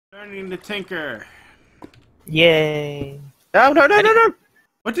Learning to tinker. Yay. No, no, no, no, no!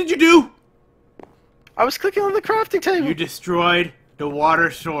 What did you do? I was clicking on the crafting table. You destroyed the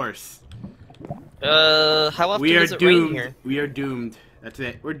water source. How often does it rain here? We are doomed. That's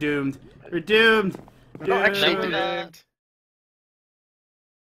it. We're doomed. We're doomed. We're not actually No, we're not. doomed.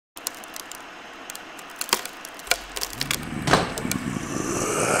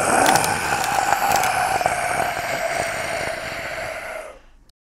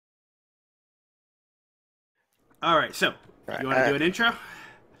 Alright, so, you want to do an intro?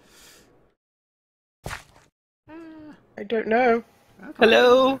 I don't know. Okay.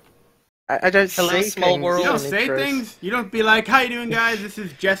 Hello. I don't Hello, say small things. world. You don't in say intros. things. You don't be like, "How you doing, guys? This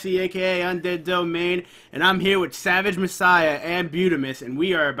is Jesse, aka Undead Domain, and I'm here with Savage Messiah and Beutimus, and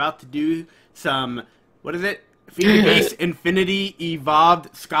we are about to do some, what is it? FTB Infinity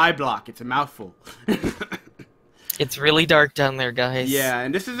Evolved Skyblock. It's a mouthful. It's really dark down there, guys. Yeah,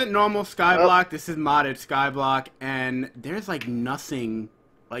 and this isn't normal Skyblock. This is modded Skyblock, and there's like nothing.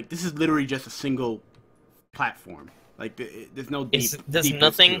 Like this is literally just a single platform. Like there's no deep. There's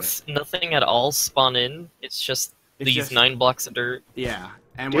deepness to nothing at all spawn in. It's just these just- 9 blocks of dirt. Yeah,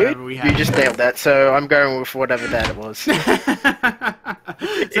 and Dude, whatever we have. you just nailed that, so I'm going with whatever that it was.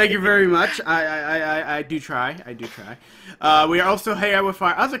 Thank you very much. I do try. I do try. We are also here with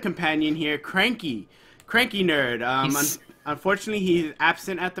our other companion here, CrankyNerd. Unfortunately, he's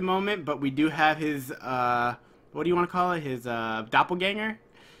absent at the moment, but we do have his what do you want to call it? His doppelganger,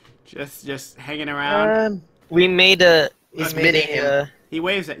 just hanging around. We made a. He's mini him. He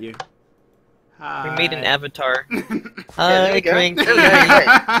waves at you. We made an avatar. there Hi, we go. Cranky.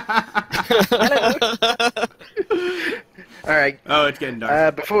 Alright, Oh, it's getting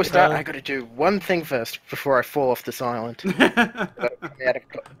dark. before we start, I gotta do one thing first before I fall off this island. Gotta come out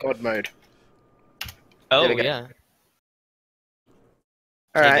of God mode. Oh, There we go. yeah.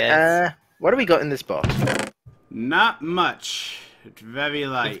 Alright, guys. what do we got in this box? Not much. It's very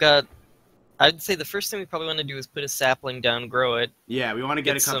light. We've got. I'd say the first thing we probably want to do is put a sapling down, grow it. Yeah, we want to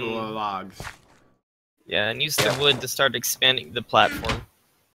get a Get couple some- of logs. Yeah, and use the wood to start expanding the platform.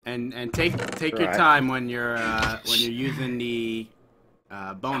 And take your Right. time when you're using the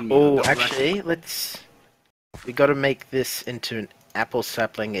bone meal. Oh, Don't rush actually, we gotta make this into an apple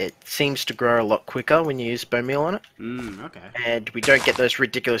sapling. It seems to grow a lot quicker when you use bone meal on it, it. Okay. and we don't get those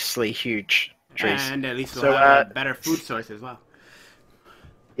ridiculously huge trees. And at least we'll So, have a better food source as well.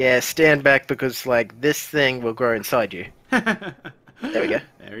 Yeah, stand back because, like, this thing will grow inside you. There we go.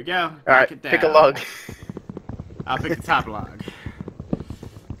 There we go. Knock Alright, it pick a down. log. I'll pick the top log.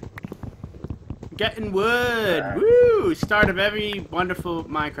 Getting wood! Woo! Start of every wonderful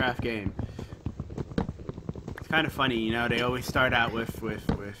Minecraft game. It's kind of funny, you know. They always start out with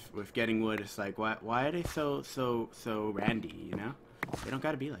getting wood. It's like, why are they so randy? You know, they don't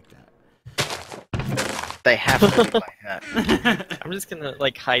got to be like that. They have to be like that. I'm just gonna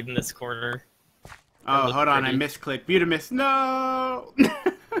like hide in this corner. Oh, look hold on, pretty. I misclicked. Beutimus, no!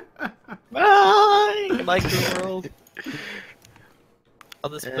 Bye! Goodbye to the world. I'll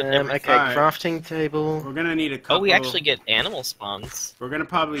just put everything. Okay, Alright. crafting table. We're gonna need a couple. Oh, we actually get animal spawns. We're gonna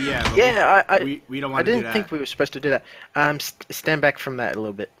probably but Yeah, we don't I want to do didn't that. think we were supposed to do that. Stand back from that a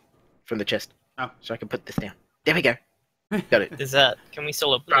little bit, from the chest. Oh. So I can put this down. There we go. Got it. Is that? Can we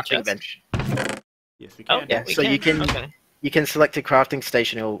still open the Crafting chest? bench. Yes, we Oh, can. Yeah, we so you can- Okay. You can select a crafting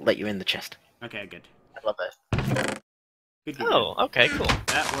station. It'll let you in the chest. Okay, good. I love that. Good, good, Oh, okay, cool. good.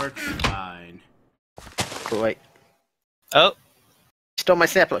 That works fine. But wait, Oh, stole my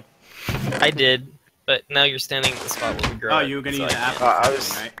sapling. I did, but now you're standing in the spot where we grow. Oh, it, you were gonna so use I the can't. apple, I sapling,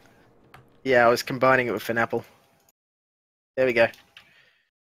 was- right? Yeah, I was combining it with an apple. There we go.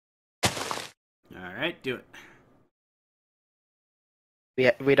 All right, do it.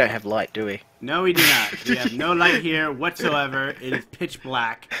 We don't have light, do we? No, we do not. We have no light here whatsoever. It is pitch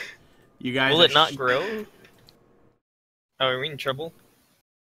black. You guys Will are it not grow? Oh, are we in trouble?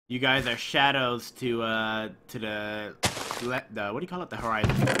 You guys are shadows to the what do you call it? The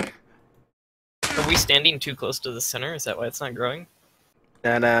horizon. Are we standing too close to the center? Is that why it's not growing?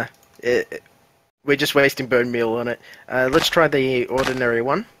 No. We're just wasting bone meal on it. Let's try the ordinary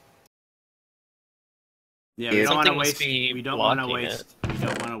one. Yeah, we don't want to Something must waste. be We don't want to blocking waste. We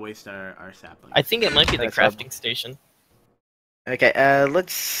don't want to waste our sapling. I think it might be the That's crafting station. Okay.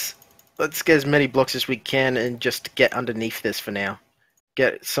 Let's get as many blocks as we can and just get underneath this for now.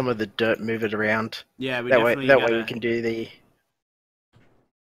 Get some of the dirt, move it around. Yeah, we That way, definitely gotta, we can do the.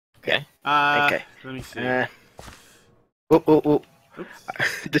 Okay. Okay. Let me see. Oh.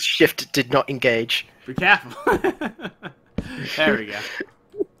 Oops. The shift did not engage. Be careful. There we go.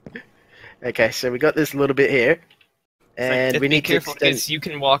 Okay, so we got this little bit here. And Just we be need to careful extend.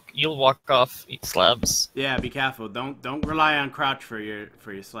 because you'll walk off slabs. Yeah, be careful. Don't rely on crouch for your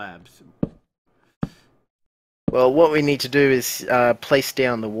slabs. Well, what we need to do is place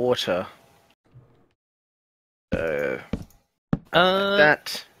down the water. So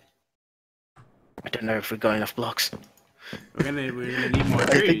that. I don't know if we're going off blocks. We're gonna need more I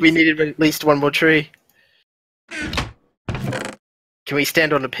trees. think we needed at least one more tree. Can we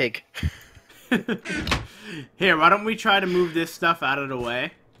stand on a pig? Here, why don't we try to move this stuff out of the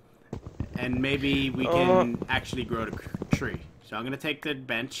way, and maybe we can actually grow the tree. So I'm gonna take the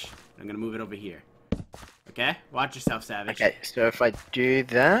bench. I'm gonna move it over here. Okay, watch yourself, Savage. Okay, so if I do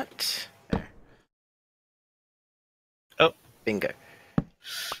that, There. Oh, bingo.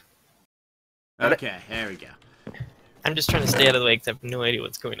 Okay, there we go. I'm just trying to stay out of the way because I have no idea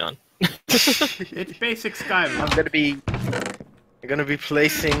what's going on. It's basic Skyblock. I'm gonna be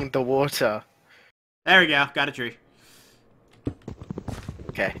placing the water. There we go. Got a tree.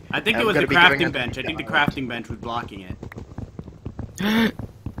 Okay. I think I'm it was the gonna be doing crafting a- bench. I think the crafting bench was blocking it.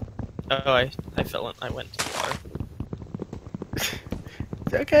 Oh, I fell in. I went too far.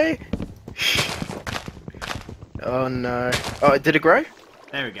 It's okay. Oh no. Oh, did it grow?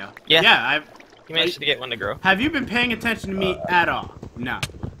 There we go. Yeah. Yeah. You managed to get one to grow. Have you been paying attention to me at all? No.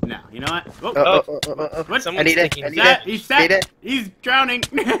 No. You know what? Oh, what? Someone's I need it. thinking I need that? it. He's Need that? it. He's drowning.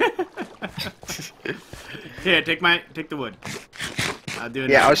 Here, take the wood. I'll do it.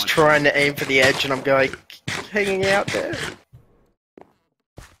 Yeah, I was trying to aim for the edge and I'm going hanging out there.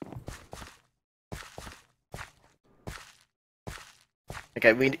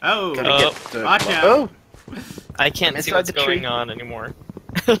 Okay, we Oh, gotta get the watch out. Oh, I can't I'm see inside what's the tree. going on anymore.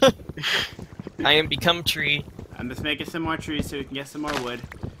 I am become tree. I'm just making some more trees so we can get some more wood.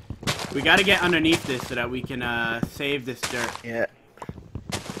 We gotta get underneath this so that we can save this dirt. yeah.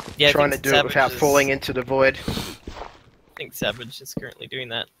 Yeah, I Trying to think do it Savage without is- falling into the void. I think Savage is currently doing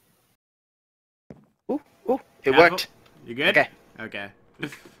that. Ooh, it Careful. worked. You good? Okay. Okay.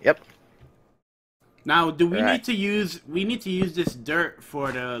 Yep. Now, do we Alright. need to use this dirt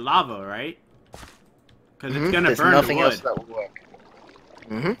for the lava, right? Because it's Mhm, gonna there's burn nothing the wood. else that will work.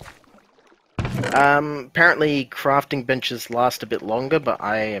 Apparently crafting benches last a bit longer, but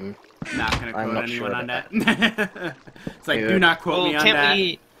I am Not gonna I'm quote not anyone sure on about that. It's like, Yeah. do not quote Well, me on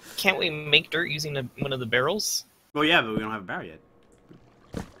that. can't we make dirt using one of the barrels? Well, yeah, but we don't have a barrel yet.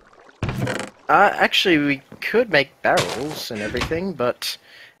 actually we could make barrels and everything, but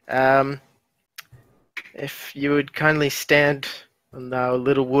if you would kindly stand on our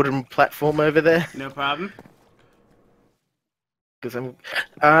little wooden platform over there, No problem. because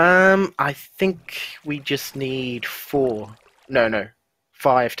I think we just need 5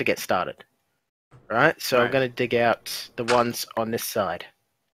 to get started. Right, so I'm Right. gonna dig out the ones on this side.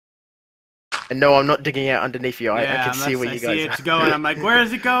 And no, I'm not digging out underneath you. I can see where you see guys it's are. going. I'm like, where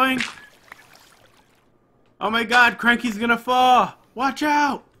is it going? Oh my God, Cranky's gonna fall! Watch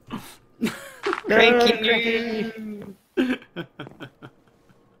out! CrankyNerd!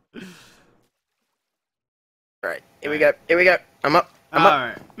 Right, here we go. Here we go. I'm up. I'm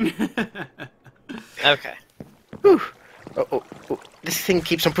up. Alright. Okay. Whew. Oh. This thing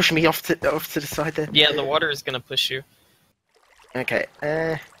keeps on pushing me off to the side there. Yeah, the water is gonna push you. Okay.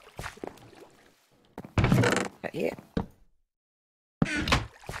 Yeah.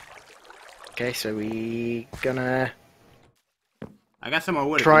 Okay, so we gonna I got some more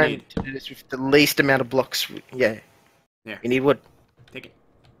wood try if you and need. do this with the least amount of blocks. Yeah. There. We need wood. Take it.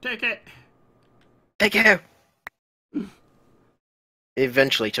 Take it! Take it out.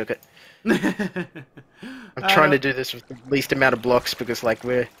 Eventually took it. I'm trying to do this with the least amount of blocks because, like,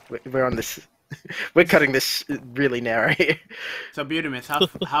 we're on this, we're cutting this really narrow here. So, Beutimus,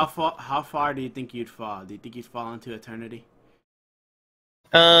 how far do you think you'd fall? Do you think you'd fall into eternity?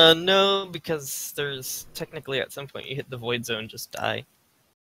 No, because there's technically at some point you hit the void zone, just die.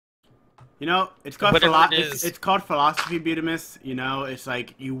 You know, it's called Whatever it is. it's called philosophy, Beutimus. You know, it's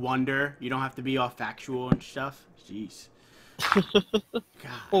like you wonder. You don't have to be all factual and stuff. Jeez. God.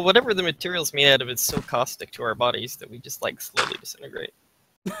 Well, whatever the material's made out of, it's so caustic to our bodies that we just like slowly disintegrate.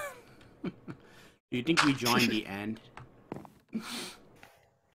 Do you think we join the end? We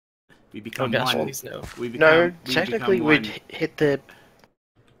Oh become gosh, one. please no. We become, No, we technically become we'd one. hit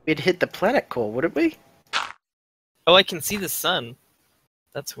the planet core, wouldn't we? Oh, I can see the sun.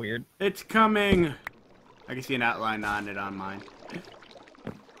 That's weird. It's coming. I can see an outline on it on mine.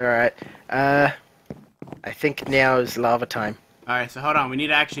 All right. I think now is lava time. All right, so hold on. We need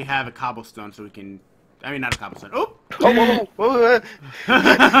to actually have a cobblestone so we can. I mean, not a cobblestone. Oh! Whoa!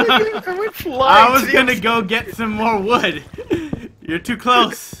 I went flying. I was to the gonna other- go get some more wood. You're too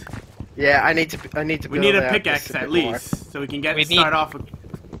close. Yeah, I need to We build need a out pickaxe this a at bit more. least, so we can We start off with.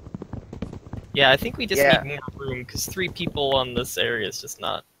 Yeah, I think we just Yeah. need more room, because 3 people on this area is just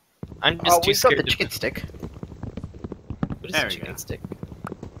not... I'm Oh, just too we've got scared the to... chicken stick. What is There a we chicken go. stick?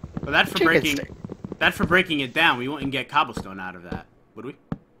 Well, that's for Chicken breaking. stick. That's for breaking it down. We wouldn't get cobblestone out of that, would we?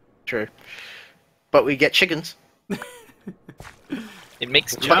 True. But we get chickens. It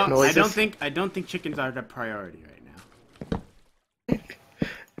makes Chuck chicken. noises. I don't think chickens are the priority right now.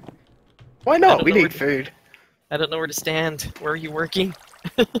 Why I not? don't We know where need to- food. I don't know where to stand. Where are you working?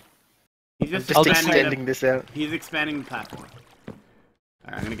 He's just, Just expanding extending this out. He's expanding the platform.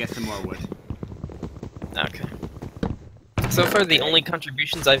 Alright, I'm gonna get some more wood. Okay. So far, the only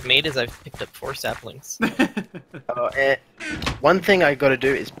contributions I've made is I've picked up 4 saplings. One thing I gotta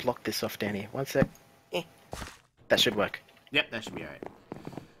do is block this off down here. One sec. That should work. Yep, that should be alright.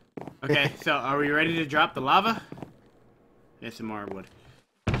 Okay, so are we ready to drop the lava? Get some more wood.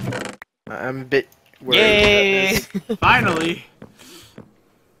 I'm a bit worried Yay! about this. Finally!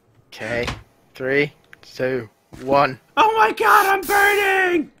 Okay. 3, 2, 1. Oh my god, I'm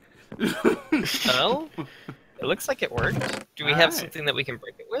burning! Well, it looks like it worked. Do we have Alright. something that we can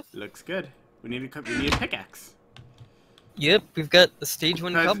break it with? Looks good. We need a pickaxe. Yep, we've got the stage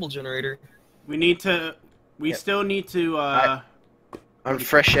 1 Guys- cobble generator. We need to. We Yep. still need to. I'm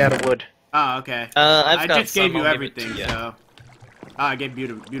fresh out of wood. Oh, okay. I've I got just gave some, you I'll give it to everything, you. so. Oh, I gave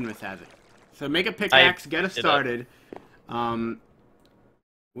Beutimus has it. So make a pickaxe, get us did started.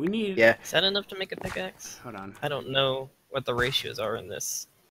 We need. Yeah. Is that enough to make a pickaxe? Hold on. I don't know what the ratios are in this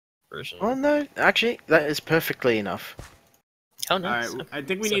version. Oh no, actually, that is perfectly enough. Oh, nice. Alright, Okay. I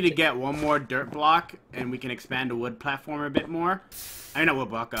think we So need to take- get one more dirt block, and we can expand the wood platform a bit more. I mean, not wood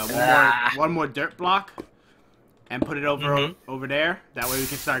block. One more dirt block, and put it over over there. That way we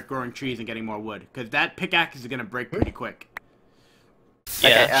can start growing trees and getting more wood. Because that pickaxe is gonna break pretty quick.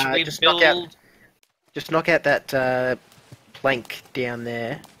 Yeah, Okay, should we just knock out- build... Just knock out that plank down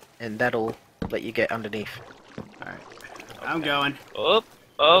there, and that'll let you get underneath. Alright, I'm going. Oh,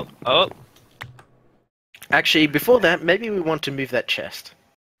 oh, oh. Actually, before that, maybe we want to move that chest.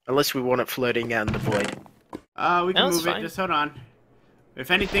 Unless we want it floating out in the void. We can No, it's move it. fine. Just hold on.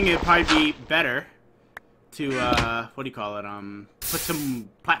 If anything, it'd probably be better to what do you call it? Put some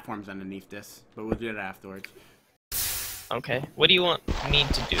platforms underneath this, but we'll do that afterwards. Okay, what do you want me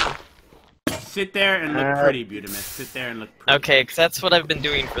to do? Sit there and look pretty, Beutimus. Sit there and look pretty. Okay, because that's what I've been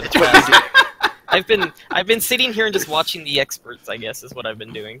doing for the past... I've been sitting here and just watching the experts, I guess, is what I've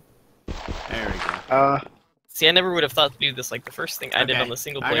been doing. There we go. See, I never would have thought to do this. Like, the first thing I did Okay, on the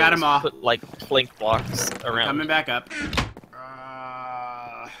single I player got was 'em all. put, like, plank blocks around. Coming back up.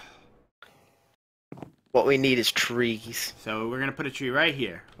 What we need is trees. So we're gonna put a tree right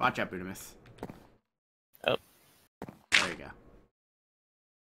here. Watch out, Beutimus. Oh. There you go.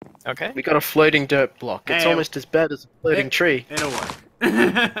 Okay. We got a floating dirt block. It's Hey, almost as bad as a floating tree. It'll work.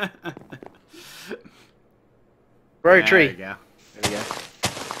 Grow There tree. we go. There we go.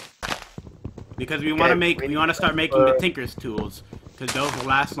 Because we want to start making the uh, Tinker's tools, because those will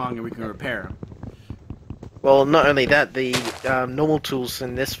last long and we can repair them. Well, not only that, the normal tools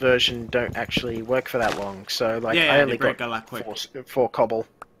in this version don't actually work for that long. So, like, Yeah, I they only break got a lot quicker. four cobble.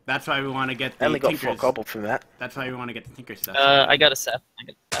 That's why we want to get I the only got Tinker's. 4 cobble from that. That's why we want to get the Tinker stuff. I got a sap.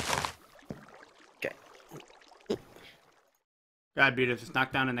 Okay. God, Beatus, just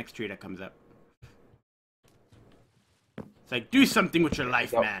knock down the next tree that comes up. It's like, do something with your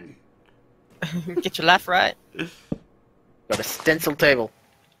life, Yep. man. Get your laugh right. Got a stencil table.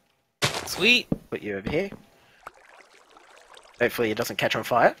 Sweet. Put you over here. Hopefully it doesn't catch on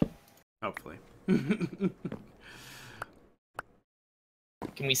fire. Hopefully.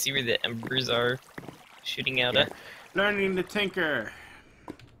 Can we see where the embers are shooting out at? Learning to tinker.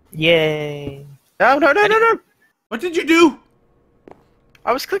 Yay. No, no, no, no, no! What did you do?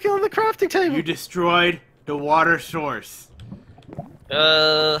 I was clicking on the crafting table. You destroyed the water source.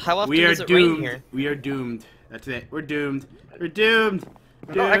 How often We are does it rain doomed. here? We are doomed. That's it. We're doomed. We're doomed.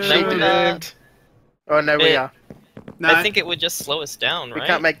 We're not actually No, we're not. doomed. Oh, no, we It- are. No, I think it would just slow us down, right? We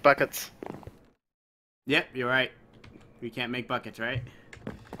can't make buckets. Yep, you're right. We can't make buckets, right?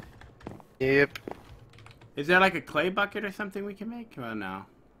 Yep. Is there like a clay bucket or something we can make? Well, no.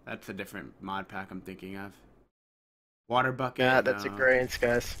 That's a different mod pack I'm thinking of. Water bucket? Yeah, that's no. a grains,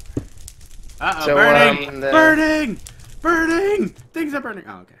 guys. Uh-oh, So, burning! the- Burning! Burning! Things are burning!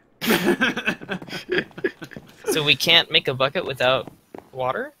 Oh, okay. So we can't make a bucket without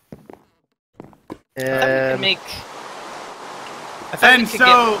water? I thought we could make... I thought we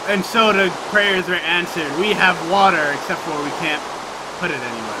could And so the prayers are answered. We have water, except for we can't put it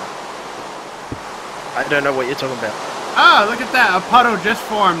anywhere. I don't know what you're talking about. Oh, look at that! A puddle just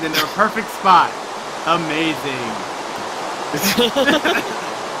formed in a perfect spot. Amazing.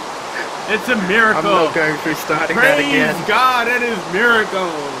 It's a miracle. I'm not going through starting Praise that again. God and His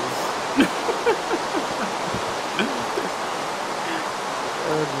miracles.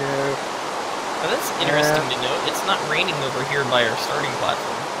 Oh no. Well, that's interesting to note. It's not raining over here by our starting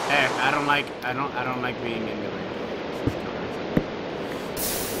platform. Hey, I don't like being in the rain.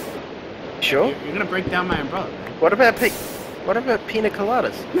 Sure. You're gonna break down my umbrella, man. What about pina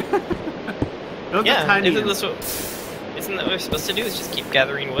coladas? Those Yeah, are tiny. isn't that what we're supposed to do? Is just keep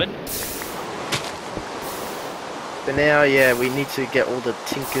gathering wood? But now, yeah, we need to get all the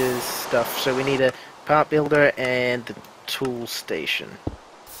Tinker's stuff. So we need a part builder and the tool station.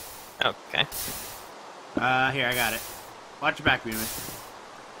 Okay. Here, I got it. Watch your back, Beutimus.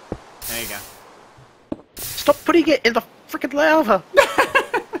 There you go. Stop putting it in the frickin' lava!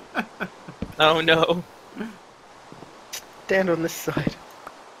 Oh no. Stand on this side.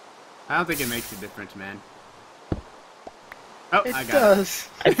 I don't think it makes a difference, man. Oh, It I got it. does.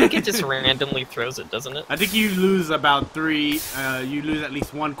 I think it just randomly throws it, doesn't it? I think you lose about 3, you lose at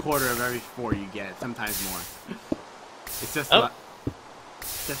least 1/4 of every 4 you get, sometimes more. It's just,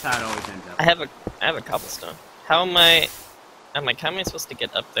 just how it always ends up. I have a cobblestone. How am I supposed to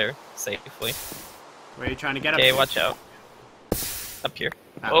get up there safely? Where are you trying to get up? Okay, to? watch out. Up here.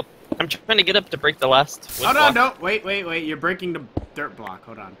 Ah. Oh, I'm trying to get up to break the last wood Oh, block. no, wait, you're breaking the dirt block,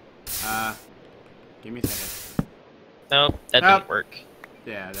 hold on. Give me a second. No, that Nope. didn't work.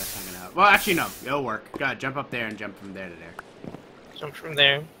 Yeah, that's not gonna help. Well, actually, no, it'll work. Gotta jump up there and jump from there to there. Jump from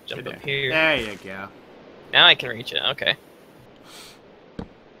there, jump To up there. here. There you go. Now I can reach it, okay.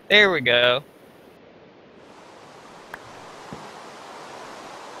 There we go.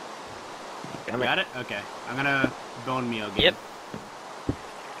 Got it? Okay. I'm gonna bone meal again. Yep.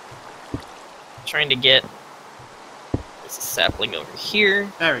 Trying to get... There's a sapling over here.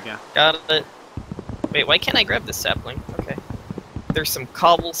 There we go. Got it. Wait, why can't I grab this sapling? Okay. There's some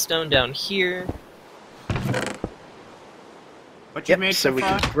cobblestone down here. What you Yep, made so so we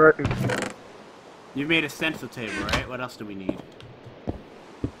far? can grow. You made a stencil table, right? What else do we need?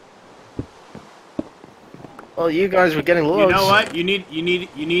 Well, you guys were getting loads. You know what? You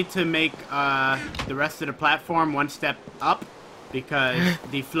need to make the rest of the platform one step up because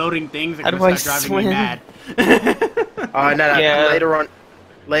the floating things are How gonna do start I driving me swim? mad. Oh, no. Yeah.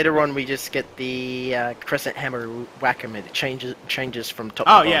 Later on, we just get the crescent hammer whack 'em. It changes from top.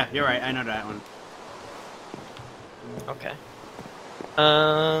 Oh to yeah, bottom. you're right. I know that one. Okay.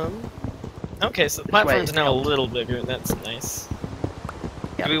 Okay, so the platform's now a little bigger. That's nice.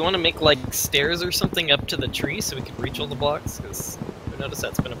 Yep. Do we want to make like stairs or something up to the tree so we can reach all the blocks? Because I noticed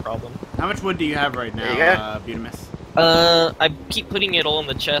that's been a problem. How much wood do you have right There you now, go. Beutimus? I keep putting it all in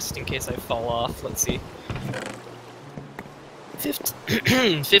the chest in case I fall off. Let's see.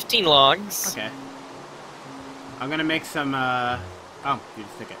 15 logs. Okay. I'm gonna make some. Oh, you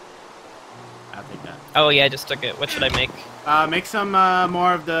just took it. I'll take that. Oh yeah, I just took it. What should I make? Make some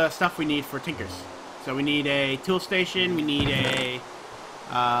more of the stuff we need for tinkers. So we need a tool station. We need a.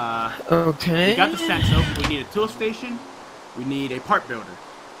 Okay. We got the stencil. We need a tool station. We need a part builder,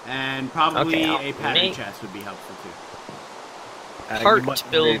 and probably Okay, a pattern make- chest would be helpful too. You Part might-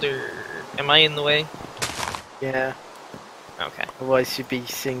 builder. Am I in the way? Yeah. Okay. Otherwise, you'd be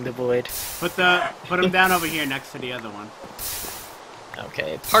seeing the void. Put them down over here next to the other one.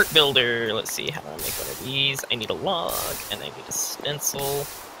 Okay, part builder. Let's see, how do I make one of these? I need a log, and I need a stencil.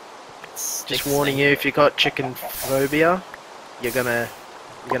 Just warning you, if you got chicken phobia, you're gonna have.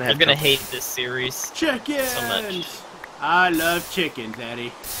 You're gonna trouble. hate this series. Chickens! So much. I love chickens,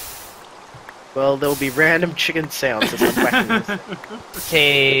 Eddie. Well, there'll be random chicken sounds as I'm whacking this.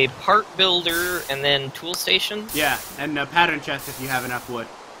 Okay, part builder, and then tool station. Yeah, and a pattern chest if you have enough wood.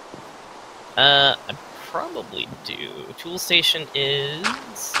 I probably do. Tool station is...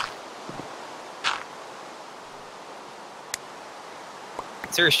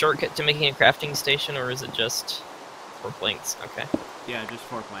 Is there a shortcut to making a crafting station, or is it just 4 planks? Okay. Yeah, just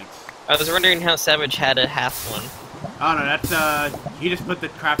 4 planks. I was wondering how Savage had a half one. Oh no, that's you just put the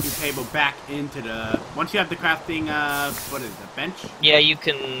crafting table back into the. Once you have the crafting, what is it, a bench? Yeah, you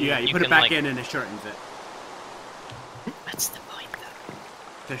can. Yeah, you put it can, back like... in and it shortens it. What's the point,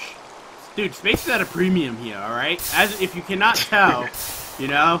 though? Dude, space is at a premium here, all right? As if you cannot tell, you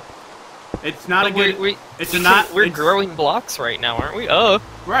know, it's not a good. We're growing blocks right now, aren't we? Oh.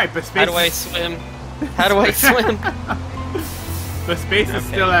 Right, but space. How do I swim? How do I swim? But space is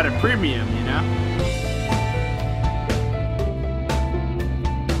still at a premium, you know.